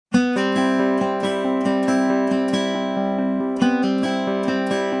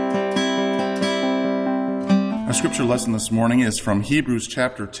scripture lesson this morning is from Hebrews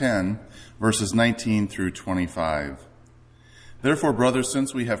chapter 10, verses 19 through 25. Therefore, brothers,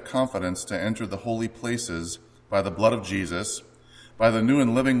 since we have confidence to enter the holy places by the blood of Jesus, by the new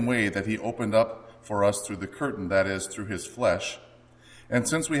and living way that he opened up for us through the curtain, that is, through his flesh, and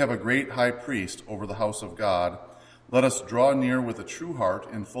since we have a great high priest over the house of God, let us draw near with a true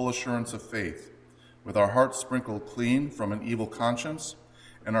heart in full assurance of faith, with our hearts sprinkled clean from an evil conscience,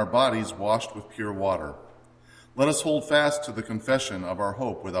 and our bodies washed with pure water. Let us hold fast to the confession of our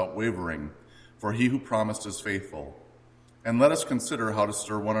hope without wavering, for he who promised is faithful. And let us consider how to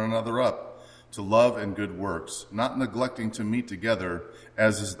stir one another up to love and good works, not neglecting to meet together,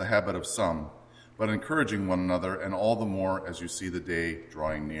 as is the habit of some, but encouraging one another, and all the more as you see the day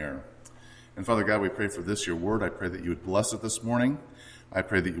drawing near. And Father God, we pray for this, your word. I pray that you would bless it this morning. I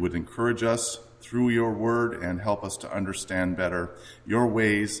pray that you would encourage us through your word and help us to understand better your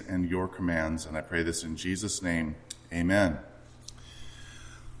ways and your commands. And I pray this in Jesus' name. Amen.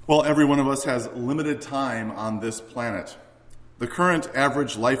 Well, every one of us has limited time on this planet. The current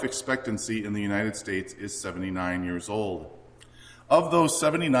average life expectancy in the United States is 79 years old. Of those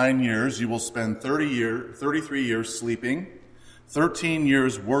 79 years, you will spend 33 years sleeping, 13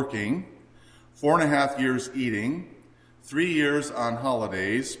 years working, 4.5 years eating, 3 years on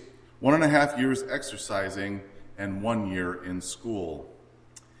holidays, 1.5 years exercising, and 1 year in school.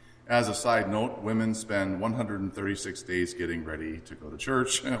 As a side note, women spend 136 days getting ready to go to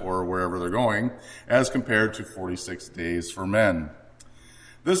church or wherever they're going, as compared to 46 days for men.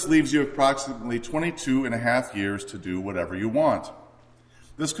 This leaves you approximately 22.5 years to do whatever you want.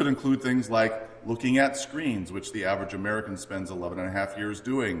 This could include things like looking at screens, which the average American spends 11.5 years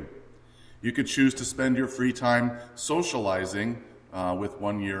doing. You could choose to spend your free time socializing, with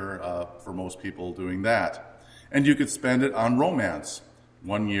 1 year for most people doing that. And you could spend it on romance,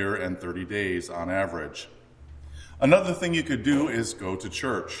 1 year and 30 days on average. Another thing you could do is go to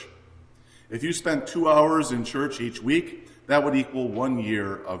church. If you spent 2 hours in church each week, that would equal 1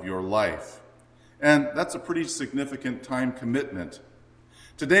 year of your life. And that's a pretty significant time commitment.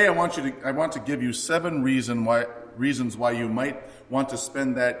 Today, I want to give you 7 reasons why you might want to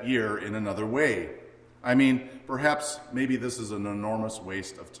spend that year in another way. I mean, perhaps maybe this is an enormous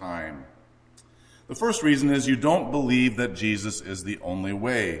waste of time. The first reason is you don't believe that Jesus is the only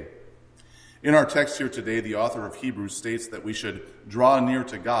way. In our text here today, the author of Hebrews states that we should draw near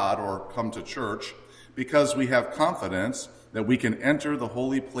to God or come to church because we have confidence that we can enter the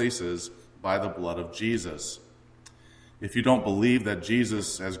holy places by the blood of Jesus. If you don't believe that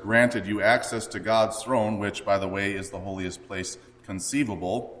Jesus has granted you access to God's throne, which, by the way, is the holiest place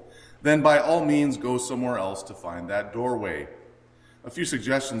conceivable, then by all means go somewhere else to find that doorway. A few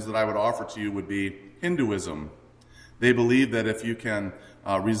suggestions that I would offer to you would be Hinduism. They believe that if you can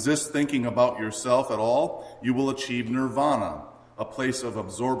resist thinking about yourself at all, you will achieve nirvana, a place of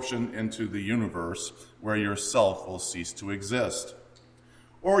absorption into the universe where yourself will cease to exist.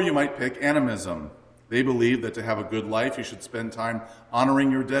 Or you might pick animism. They believe that to have a good life, you should spend time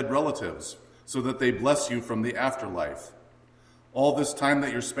honoring your dead relatives so that they bless you from the afterlife. All this time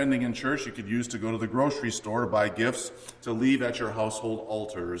that you're spending in church, you could use to go to the grocery store to buy gifts to leave at your household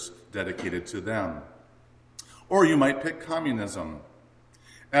altars dedicated to them. Or you might pick communism.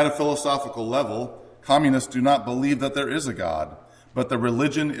 At a philosophical level, communists do not believe that there is a God, but the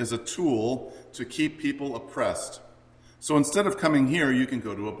religion is a tool to keep people oppressed. So instead of coming here, you can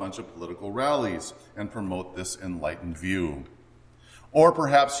go to a bunch of political rallies and promote this enlightened view. Or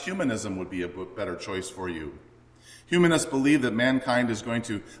perhaps humanism would be a better choice for you. Humanists believe that mankind is going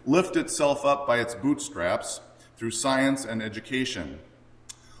to lift itself up by its bootstraps through science and education.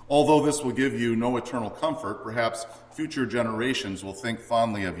 Although this will give you no eternal comfort, perhaps future generations will think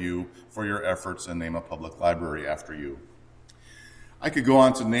fondly of you for your efforts and name a public library after you. I could go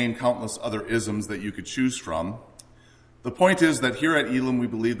on to name countless other isms that you could choose from. The point is that here at Elam, we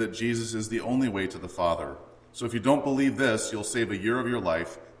believe that Jesus is the only way to the Father. So if you don't believe this, you'll save a year of your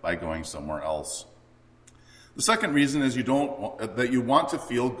life by going somewhere else. The second reason is that you want to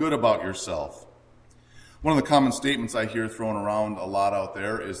feel good about yourself. One of the common statements I hear thrown around a lot out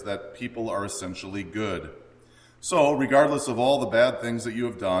there is that people are essentially good. So, regardless of all the bad things that you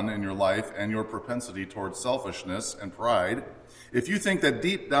have done in your life and your propensity towards selfishness and pride, if you think that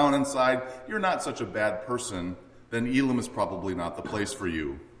deep down inside you're not such a bad person, then Elam is probably not the place for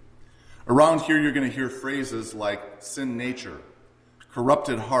you. Around here, you're going to hear phrases like sin nature,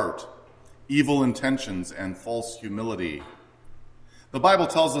 corrupted heart, evil intentions, and false humility. The Bible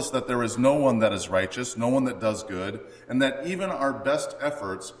tells us that there is no one that is righteous, no one that does good, and that even our best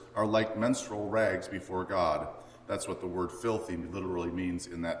efforts are like menstrual rags before God. That's what the word filthy literally means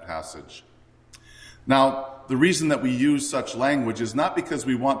in that passage. Now, the reason that we use such language is not because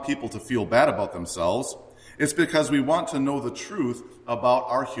we want people to feel bad about themselves. It's because we want to know the truth about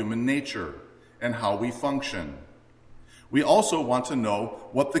our human nature and how we function. We also want to know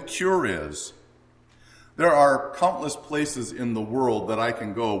what the cure is. There are countless places in the world that I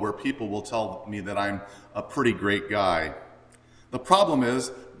can go where people will tell me that I'm a pretty great guy. The problem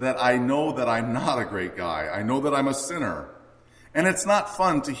is that I know that I'm not a great guy. I know that I'm a sinner. And it's not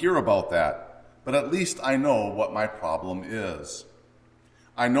fun to hear about that, but at least I know what my problem is.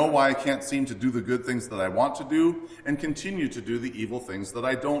 I know why I can't seem to do the good things that I want to do and continue to do the evil things that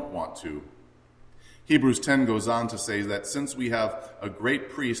I don't want to. Hebrews 10 goes on to say that since we have a great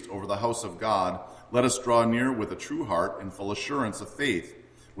priest over the house of God, let us draw near with a true heart and full assurance of faith,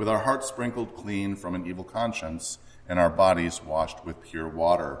 with our hearts sprinkled clean from an evil conscience and our bodies washed with pure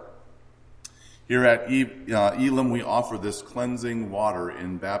water. Here at Elim, we offer this cleansing water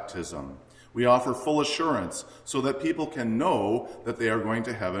in baptism. We offer full assurance so that people can know that they are going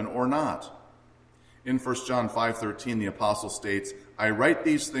to heaven or not. In 1 John 5:13, the apostle states, I write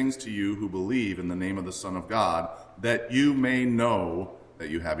these things to you who believe in the name of the Son of God, that you may know that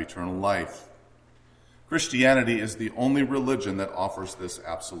you have eternal life. Christianity is the only religion that offers this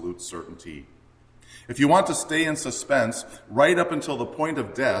absolute certainty. If you want to stay in suspense right up until the point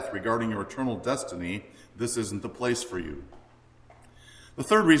of death regarding your eternal destiny, this isn't the place for you. The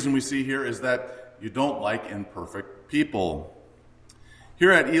third reason we see here is that you don't like imperfect people.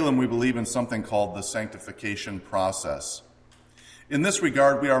 Here at Elim, we believe in something called the sanctification process. In this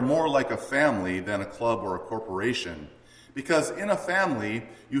regard, we are more like a family than a club or a corporation, because in a family,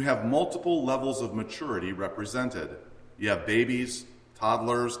 you have multiple levels of maturity represented. You have babies,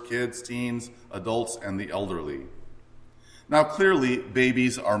 toddlers, kids, teens, adults, and the elderly. Now, clearly,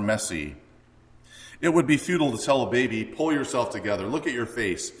 babies are messy. It would be futile to tell a baby, pull yourself together, look at your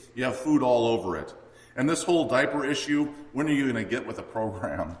face, you have food all over it. And this whole diaper issue, when are you going to get with a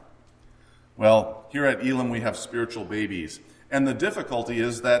program? Well, here at Elim, we have spiritual babies. And the difficulty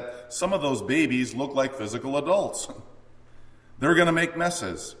is that some of those babies look like physical adults. They're going to make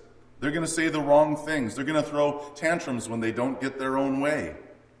messes. They're going to say the wrong things. They're going to throw tantrums when they don't get their own way.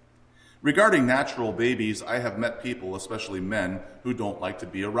 Regarding natural babies, I have met people, especially men, who don't like to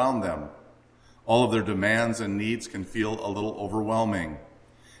be around them. All of their demands and needs can feel a little overwhelming.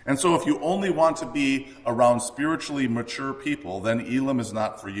 And so if you only want to be around spiritually mature people, then Elim is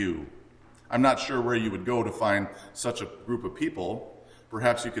not for you. I'm not sure where you would go to find such a group of people.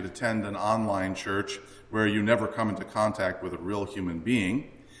 Perhaps you could attend an online church where you never come into contact with a real human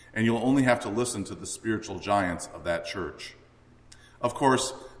being, and you'll only have to listen to the spiritual giants of that church. Of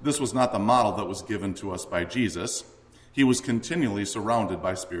course, this was not the model that was given to us by Jesus. He was continually surrounded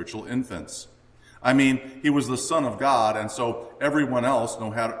by spiritual infants. I mean, he was the Son of God, and so everyone else, no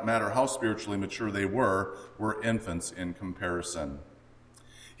matter how spiritually mature they were infants in comparison.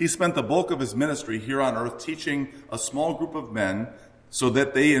 He spent the bulk of his ministry here on earth teaching a small group of men so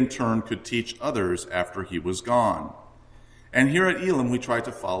that they in turn could teach others after he was gone. And here at Elim, we try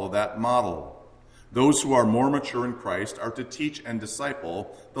to follow that model. Those who are more mature in Christ are to teach and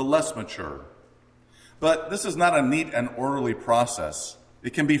disciple the less mature. But this is not a neat and orderly process.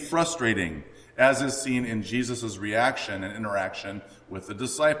 It can be frustrating, as is seen in Jesus' reaction and interaction with the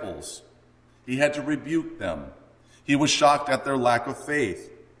disciples. He had to rebuke them. He was shocked at their lack of faith.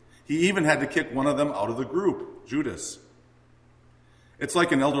 He even had to kick one of them out of the group, Judas. It's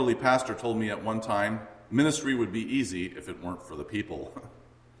like an elderly pastor told me at one time, ministry would be easy if it weren't for the people.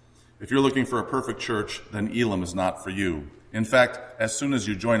 If you're looking for a perfect church, then Elim is not for you. In fact, as soon as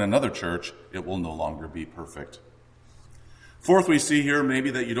you join another church, it will no longer be perfect. Fourth, we see here maybe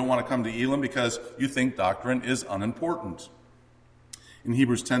that you don't want to come to Elim because you think doctrine is unimportant. In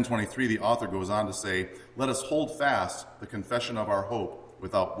Hebrews 10:23, the author goes on to say, let us hold fast the confession of our hope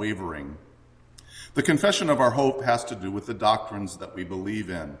without wavering. The confession of our hope has to do with the doctrines that we believe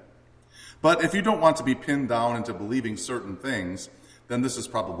in. But if you don't want to be pinned down into believing certain things, then this is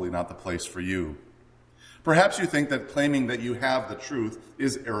probably not the place for you. Perhaps you think that claiming that you have the truth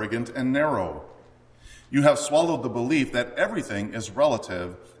is arrogant and narrow. You have swallowed the belief that everything is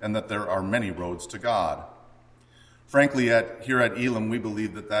relative and that there are many roads to God. Frankly, here at Elim, we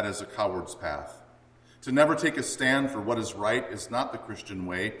believe that that is a coward's path. To never take a stand for what is right is not the Christian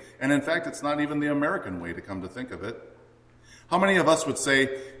way, and in fact, it's not even the American way to come to think of it. How many of us would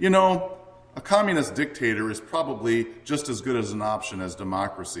say, a communist dictator is probably just as good as an option as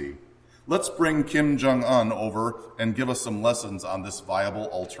democracy. Let's bring Kim Jong-un over and give us some lessons on this viable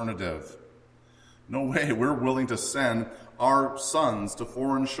alternative. No way, we're willing to send our sons to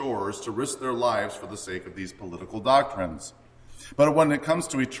foreign shores to risk their lives for the sake of these political doctrines. But when it comes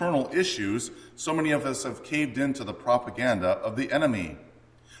to eternal issues, so many of us have caved into the propaganda of the enemy,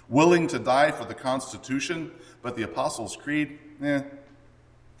 willing to die for the Constitution, but the Apostles' Creed,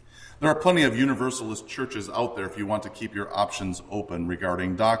 There are plenty of Universalist churches out there if you want to keep your options open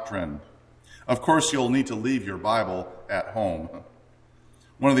regarding doctrine. Of course, you'll need to leave your Bible at home.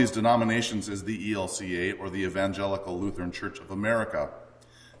 One of these denominations is the ELCA, or the Evangelical Lutheran Church of America.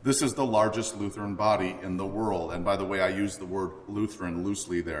 This is the largest Lutheran body in the world, and by the way, I use the word Lutheran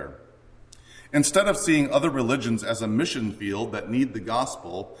loosely there. Instead of seeing other religions as a mission field that need the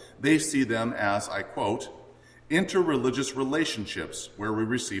gospel, they see them as, I quote, interreligious relationships where we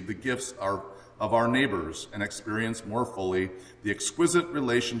receive the gifts of our neighbors and experience more fully the exquisite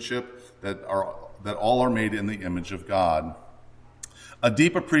relationship that all are made in the image of God. A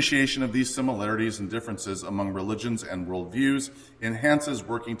deep appreciation of these similarities and differences among religions and worldviews enhances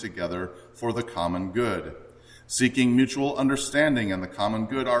working together for the common good. Seeking mutual understanding and the common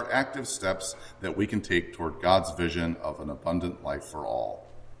good are active steps that we can take toward God's vision of an abundant life for all.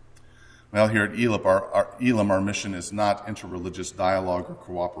 Well, here at Elim, our mission is not interreligious dialogue or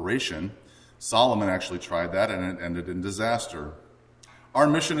cooperation. Solomon actually tried that, and it ended in disaster. Our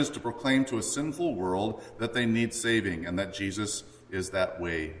mission is to proclaim to a sinful world that they need saving and that Jesus is that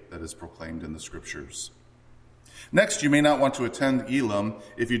way that is proclaimed in the Scriptures. Next, you may not want to attend Elim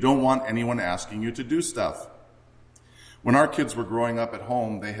if you don't want anyone asking you to do stuff. When our kids were growing up at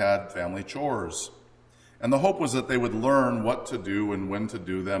home, they had family chores. And the hope was that they would learn what to do and when to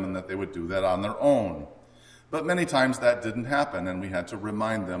do them, and that they would do that on their own. But many times that didn't happen, and we had to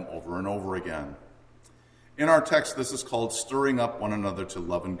remind them over and over again. In our text, this is called stirring up one another to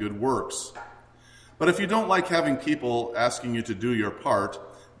love and good works. But if you don't like having people asking you to do your part,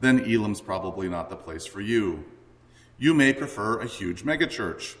 then Elim's probably not the place for you. You may prefer a huge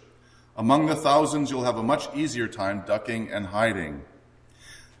megachurch. Among the thousands, you'll have a much easier time ducking and hiding.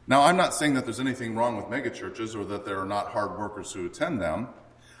 Now, I'm not saying that there's anything wrong with megachurches or that there are not hard workers who attend them.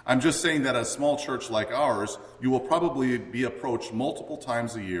 I'm just saying that a small church like ours, you will probably be approached multiple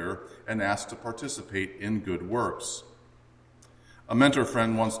times a year and asked to participate in good works. A mentor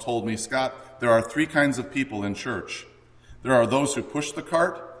friend once told me, Scott, there are 3 kinds of people in church. There are those who push the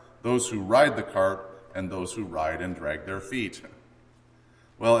cart, those who ride the cart, and those who ride and drag their feet.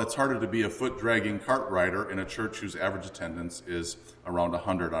 Well, it's harder to be a foot-dragging cart rider in a church whose average attendance is around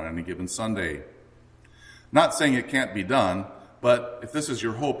 100 on any given Sunday. Not saying it can't be done, but if this is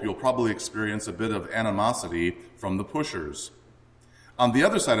your hope, you'll probably experience a bit of animosity from the pushers. On the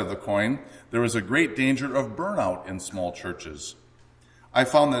other side of the coin, there is a great danger of burnout in small churches. I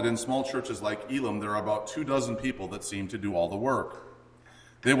found that in small churches like Elim, there are about 24 people that seem to do all the work.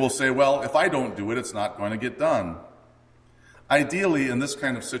 They will say, well, if I don't do it, it's not going to get done. Ideally, in this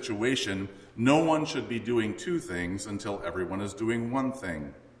kind of situation, no one should be doing 2 things until everyone is doing 1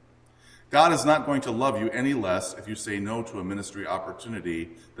 thing. God is not going to love you any less if you say no to a ministry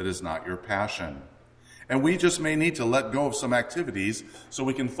opportunity that is not your passion. And we just may need to let go of some activities so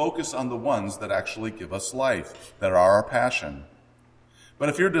we can focus on the ones that actually give us life, that are our passion. But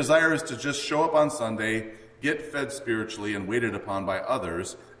if your desire is to just show up on Sunday, get fed spiritually and waited upon by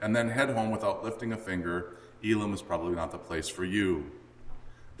others, and then head home without lifting a finger, Elim is probably not the place for you.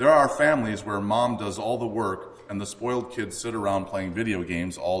 There are families where mom does all the work and the spoiled kids sit around playing video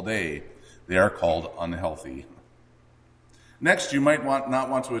games all day. They are called unhealthy. Next, you might not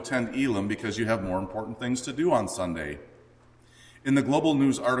want to attend Elim because you have more important things to do on Sunday. In the Global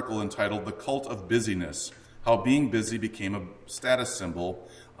News article entitled "The Cult of Busyness: How Being Busy Became a Status Symbol,"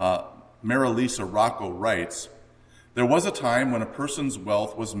 Marilisa Rocco writes, "There was a time when a person's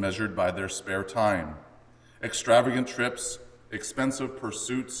wealth was measured by their spare time. Extravagant trips, expensive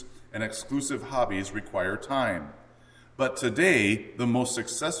pursuits, and exclusive hobbies require time. But today, the most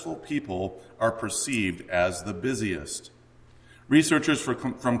successful people are perceived as the busiest." Researchers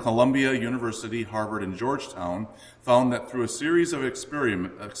from Columbia University, Harvard, and Georgetown found that through a series of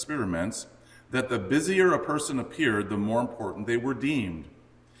experiments, that the busier a person appeared, the more important they were deemed.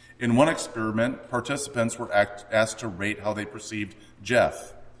 In one experiment, participants were asked to rate how they perceived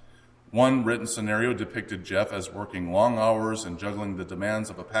Jeff. One written scenario depicted Jeff as working long hours and juggling the demands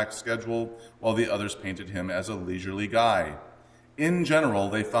of a packed schedule, while the others painted him as a leisurely guy. In general,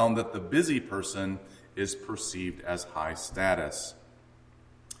 they found that the busy person is perceived as high status.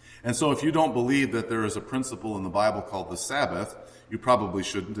 And so if you don't believe that there is a principle in the Bible called the Sabbath, you probably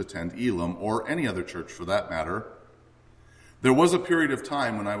shouldn't attend Elim, or any other church for that matter. There was a period of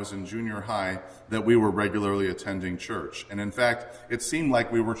time when I was in junior high that we were regularly attending church. And in fact, it seemed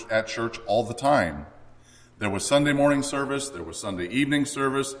like we were at church all the time. There was Sunday morning service, there was Sunday evening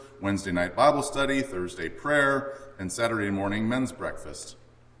service, Wednesday night Bible study, Thursday prayer, and Saturday morning men's breakfast.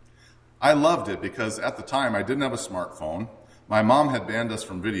 I loved it because at the time I didn't have a smartphone, my mom had banned us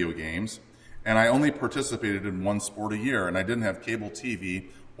from video games, and I only participated in one sport a year, and I didn't have cable TV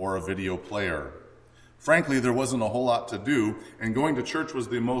or a video player. Frankly, there wasn't a whole lot to do, and going to church was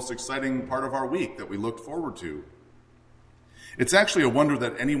the most exciting part of our week that we looked forward to. It's actually a wonder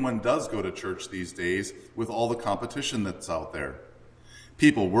that anyone does go to church these days with all the competition that's out there.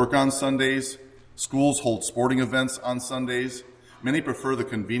 People work on Sundays, schools hold sporting events on Sundays, many prefer the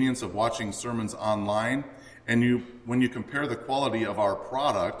convenience of watching sermons online, and when you compare the quality of our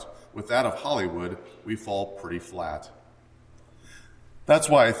product with that of Hollywood, we fall pretty flat. That's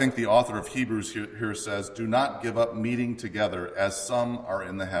why I think the author of Hebrews here says, do not give up meeting together as some are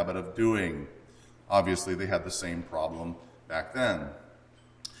in the habit of doing. Obviously, they had the same problem back then.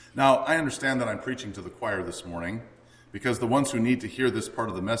 Now, I understand that I'm preaching to the choir this morning because the ones who need to hear this part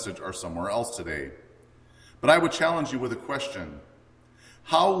of the message are somewhere else today. But I would challenge you with a question.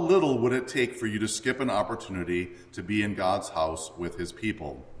 How little would it take for you to skip an opportunity to be in God's house with his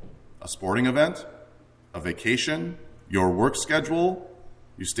people? A sporting event? A vacation? Your work schedule?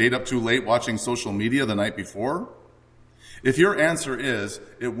 You stayed up too late watching social media the night before? If your answer is,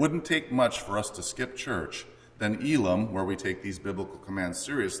 it wouldn't take much for us to skip church, then Elam, where we take these biblical commands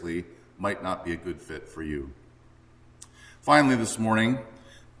seriously, might not be a good fit for you. Finally, this morning,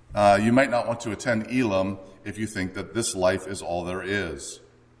 you might not want to attend Elam if you think that this life is all there is.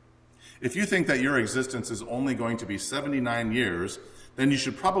 If you think that your existence is only going to be 79 years, then you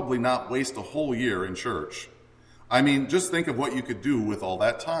should probably not waste a whole year in church. I mean, just think of what you could do with all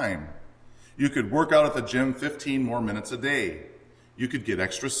that time. You could work out at the gym 15 more minutes a day. You could get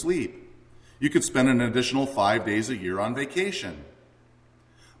extra sleep. You could spend an additional 5 days a year on vacation.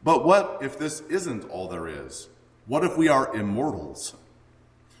 But what if this isn't all there is? What if we are immortals?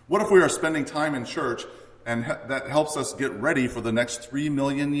 What if we are spending time in church and that helps us get ready for the next 3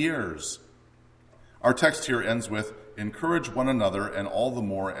 million years? Our text here ends with, encourage one another, and all the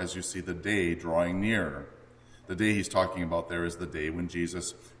more as you see the day drawing near. The day he's talking about there is the day when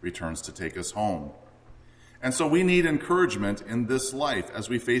Jesus returns to take us home. And so we need encouragement in this life as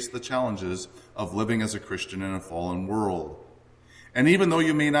we face the challenges of living as a Christian in a fallen world. And even though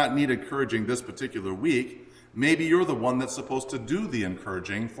you may not need encouraging this particular week, maybe you're the one that's supposed to do the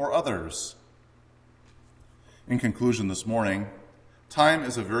encouraging for others. In conclusion this morning, time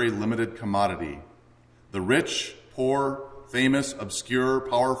is a very limited commodity. The rich, poor, famous, obscure,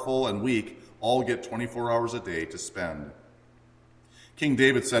 powerful, and weak all get 24 hours a day to spend. King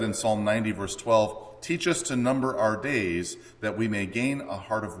David said in Psalm 90, verse 12, teach us to number our days that we may gain a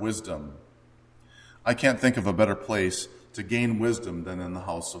heart of wisdom. I can't think of a better place to gain wisdom than in the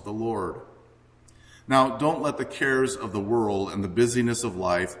house of the Lord. Now, don't let the cares of the world and the busyness of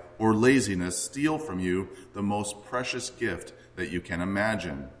life or laziness steal from you the most precious gift that you can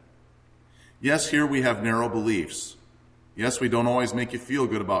imagine. Yes, here we have narrow beliefs. Yes, we don't always make you feel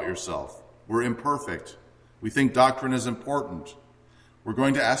good about yourself. We're imperfect. We think doctrine is important. We're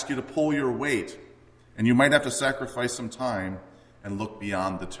going to ask you to pull your weight, and you might have to sacrifice some time and look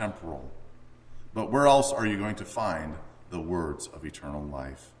beyond the temporal. But where else are you going to find the words of eternal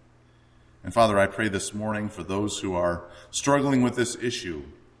life? And Father, I pray this morning for those who are struggling with this issue.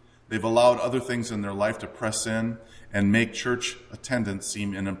 They've allowed other things in their life to press in and make church attendance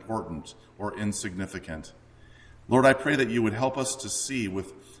seem unimportant or insignificant. Lord, I pray that you would help us to see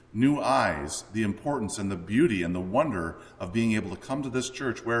with new eyes the importance and the beauty and the wonder of being able to come to this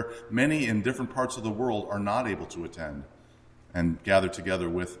church where many in different parts of the world are not able to attend and gather together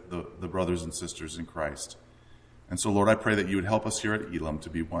with the brothers and sisters in Christ. And so, Lord, I pray that you would help us here at Elam to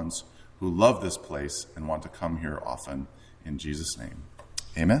be ones who love this place and want to come here often. In Jesus' name,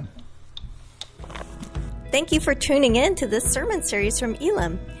 amen. Thank you for tuning in to this sermon series from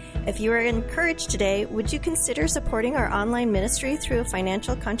Elam. If you are encouraged today, would you consider supporting our online ministry through a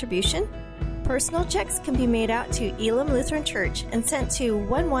financial contribution? Personal checks can be made out to Elam Lutheran Church and sent to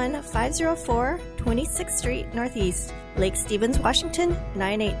 11504 26th Street Northeast, Lake Stevens, Washington,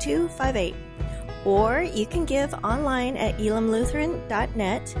 98258. Or you can give online at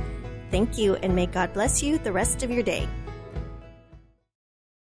elamlutheran.net. Thank you, and may God bless you the rest of your day.